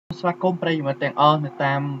ស្វាគមន៍ប្រិយមិត្តទាំងអស់នៅ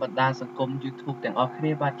តាមបណ្ដាញសង្គម YouTube ទាំងអស់គ្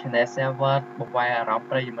នាបាទ Channel Server បង្វែរអារម្មណ៍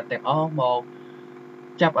ប្រិយមិត្តទាំងអស់មក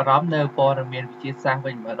ចាប់អារម្មណ៍នៅព័ត៌មានវិទ្យាសាស្ត្រ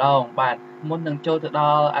វិញម្ដងបាទមុននឹងចូលទៅដ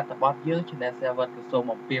ល់អត្ថបទយើង Channel Server ក៏សូម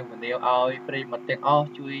អំពាវនាវឲ្យប្រិយមិត្តទាំងអស់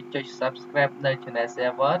ជួយចុច Subscribe នៅ Channel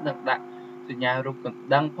Server និងដាក់សញ្ញារូបកណ្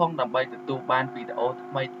ដឹងផងដើម្បីទទួលបានវីដេអូថ្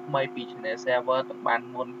មីៗពី Channel Server ទាំងបាន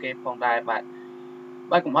មុនគេផងដែរបាទ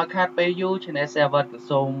កុំឲ្យខាតពេលយូរ Channel Server ក៏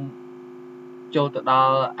សូមចូលទៅដ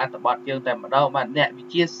ល់អត្ថបទយើងតែម្ដងបាទអ្នកវិ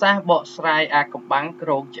ទ្យាសាស្ត្របកស្រាយអាកំបាំងគ្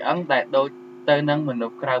រោងឆ្អឹងដែលដូចទៅនឹងមនុ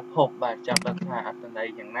ស្សក្រៅភពបាទចាំដឹងថាអត្ថន័យ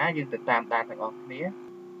យ៉ាងណាយើងទៅតាមដានទាំងអស់គ្នា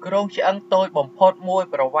គ្រោងឆ្អឹងតូចបំផុតមួយ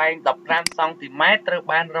ប្រវែង15សង់ទីម៉ែត្រត្រូវ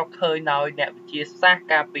បានរកឃើញដោយអ្នកវិទ្យាសាស្ត្រ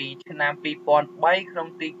កាលពីឆ្នាំ2003ក្នុង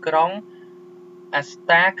ទីក្រុងអាស្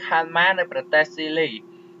តាខាល់ម៉ានៅប្រទេសស៊ីលី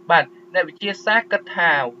បាទអ្នកវិទ្យាសាស្ត្រគិត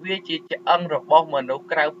ថាវាជាឆ្អឹងរបស់មនុស្ស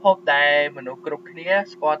ក្រៅភពដែលមនុស្សគ្រប់គ្នា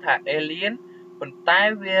ស្គាល់ថា alien ប៉ុន្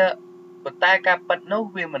តែការពិតនោះ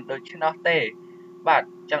វាមិនដូច្នោះទេបាទ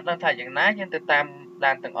ចង់ដឹងថាយ៉ាងណាយើងទៅតាម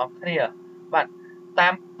ដានទាំងអស់គ្នាបាទតា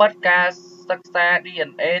មពិតការសិក្សា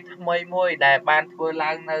DNA ថ្មីមួយដែលបានធ្វើ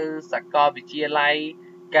ឡើងនៅសាកលវិទ្យាល័យ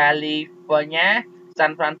California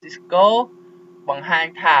San Francisco បង្ហាញ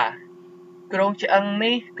ថាគ្រោងឆ្អឹង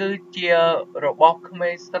នេះគឺជារបស់ក្មេ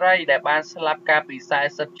ងស្រីដែលបានស្លាប់កាលពី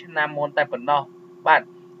40ឆ្នាំមុនតែប៉ុណ្ណោះបាទ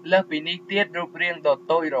លើសពីនេះទៀតរូបរាងដ៏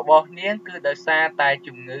តូចរបស់នាងគឺដោយសារតែ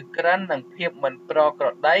ជំងឺក្រិននិងភាពមិនប្រក្រ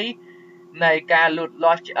តីនៃការលូត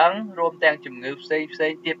លាស់ឆ្អឹងរួមទាំងជំងឺផ្សេង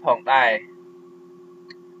ទៀតផងដែរ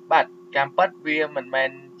បាទការពិតវាមិនមែន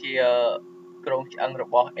ជាគ្រោងឆ្អឹងរ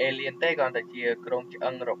បស់ alien ទេគ្រាន់តែជាគ្រោងឆ្អឹ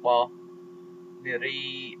ងរបស់នារី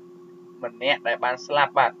ម្នាក់ដែលបានស្លា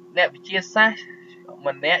ប់បាទអ្នកវិទ្យាសាស្ត្រ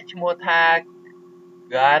ម្នាក់ឈ្មោះថា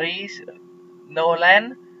Gary Nolan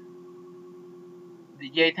និ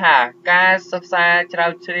យាយថាការសិក្សាជ្រា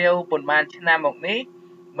វជ្រាវប៉ុន្មានឆ្នាំមកនេះ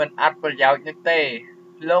មិនអត់ប្រយោជន៍នោះទេ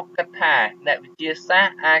លោកគិតថាអ្នកវិទ្យាសាស្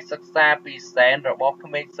ត្រអាចសិក្សាពីសែនរបស់ក្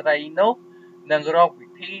មេងស្រីនោះនិងរកវិ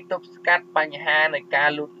ធីទប់ស្កាត់បញ្ហានៃការ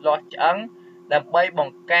លូតលាស់ឆ្អឹងដើម្បីប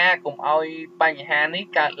ង្ការកុំឲ្យបញ្ហានេះ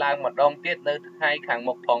កើតឡើងម្ដងទៀតនៅថ្ងៃខាង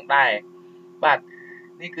មុខផងដែរបាទ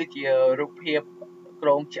នេះគឺជារូបភាពគ្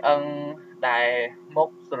រោងឆ្អឹងដែលមុខ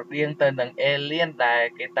ស្រដៀងទៅនឹង alien ដែល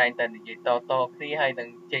គេតែងតែនិយាយតគ្នាហើយនឹង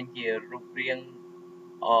ចេញជារូបរាង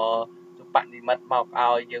សុបនិមិត្តមក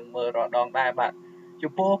ឲ្យយើងមើលរាល់ដងដែរបាទ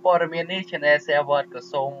ចំពោះព័ត៌មាននេះ Channel Server ក៏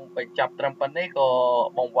សូមបញ្ចប់ត្រឹមប៉ុណ្ណេះក៏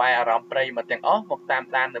បង្វែរអារម្មណ៍ប្រិយមិត្តទាំងអស់មកតាម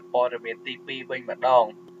ដាននៅព័ត៌មានទី2វិញម្ដង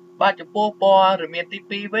បាទចំពោះព័ត៌មានទី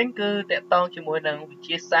2វិញគឺតកតងជាមួយនឹងវិទ្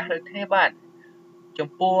យាសាស្ត្រដូចគ្នាបាទចំ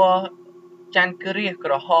ពោះច័ន្ទគ្រាស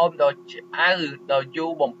ក្រហមដ៏ឆ្អៅដ៏យូ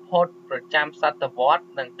របំផុតប្រចាំសតវត្ស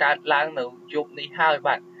នឹងកើតឡើងនៅយប់នេះហើយ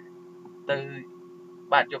បាទ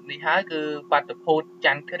យប់នេះហើយគឺបាតុភូត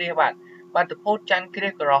ច័ន្ទគ្រាសបាទបាតុភូតច័ន្ទគ្រា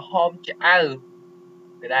សក្រហមឆ្អៅ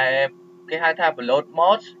ដែលគេហៅថា Blood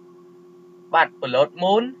Moon បាទ Blood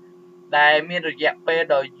Moon ដែលមានរយៈពេល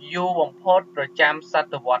ដ៏យូរបំផុតប្រចាំស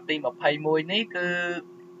តវត្សទី21នេះគឺ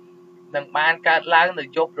នឹងបានកើតឡើងនៅ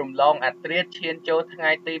យប់រំលងអធ្រាត្រឈានចូលថ្ងៃ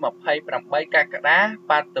ទី28កក្កដា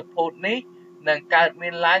បាតុភូតនេះនឹងកើតមា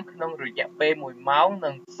នឡើងក្នុងរយៈពេល1ម៉ោងនិ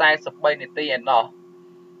ង43នាទីឯណោះ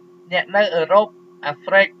អ្នកនៅអឺរ៉ុបអាហ្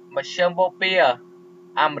វ្រិកមជ្ឈិមបូព៌ា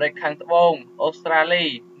អាមេរិកខាងត្បូងអូស្ត្រាលី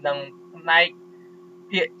និងផ្នែក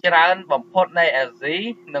ភាគច្រើនបំផុតនៃអាស៊ី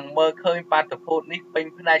នឹងមើលឃើញបាតុភូតនេះពេញ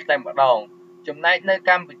ផ្នែកតែម្ដងចំណែកនៅ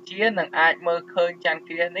កម្ពុជានឹងអាចមើលឃើញច័ន្ទ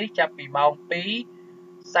គ្រាសនេះចាប់ពីម៉ោង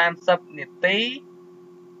2:30នាទី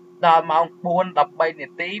ដល់ម៉ោង4:13នា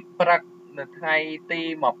ទីព្រឹកនៅថ្ងៃទី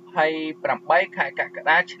28ខែកក្ក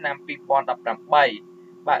ដាឆ្នាំ2018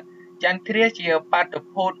បាទច័ន្ទគ្រាសជាបាតុ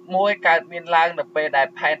ភូតមួយកើតមានឡើងនៅពេលដែល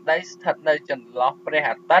ផែនដីស្ថិតនៅចន្លោះព្រះ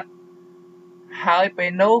អាទិត្យហើយពេល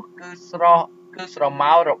នោះគឺស្រ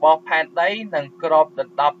មោលរបស់ផែនដីនឹងគ្របដ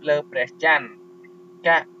ណ្ដប់លើព្រះច័ន្ទ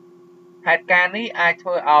ហេតុការណ៍នេះអាចធ្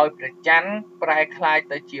វើឲ្យព្រះច័ន្ទប្រែក្លាយ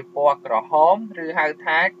ទៅជាពណ៌ក្រហមឬហៅ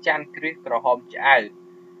ថាច័ន្ទគ្រាសក្រហមឆ្អៅ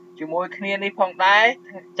ជាមួយគ្នានេះផងដែរ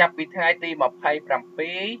ចាប់ពីថ្ងៃទី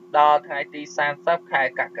27ដល់ថ្ងៃទី30ខែ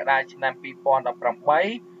កក្កដាឆ្នាំ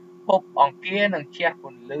2018ភពអង្គារនឹងជះព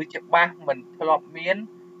ន្លឺច្បាស់មិនធ្លាប់មាន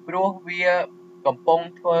ព្រោះវាកំពុង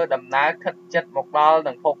ធ្វើដំណើរខិតជិតមកដល់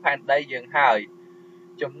នឹងភពផែនដីយើងហើយ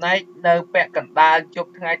ចំណែកនៅពាក់កណ្ដាលជ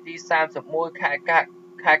ប់ថ្ងៃទី31ខែ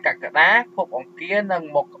កក្កដាភពអង្គារនឹង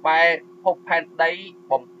មកក្បែរភពផែនដី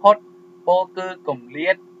បំផុតពោលគឺគម្លា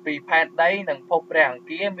តពីផែនដីនិងភពព្រះអង្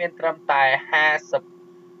គារមានត្រឹមតែ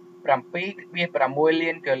57.6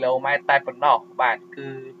 លានគីឡូម៉ែត្រតែប៉ុណ្ណោះបាទគឺ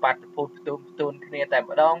បាតុភូតផ្ទួនគ្នាតែ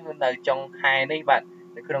ម្ដងនៅចុងខែនេះបាទ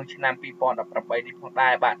នៅក្នុងឆ្នាំ2018នេះផងដែ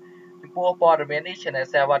របាទ ចំពោះព័ត៌មាននេះ Channel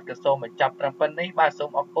 7ក៏សូមបញ្ចប់ត្រឹមប៉ុណ្នេះបាទសូម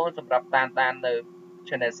អរគុណសម្រាប់តាមដាននៅ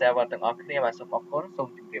Channel 7ទាំងអស់គ្នាបាទសូមអរគុណសូម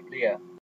ជម្រាបលា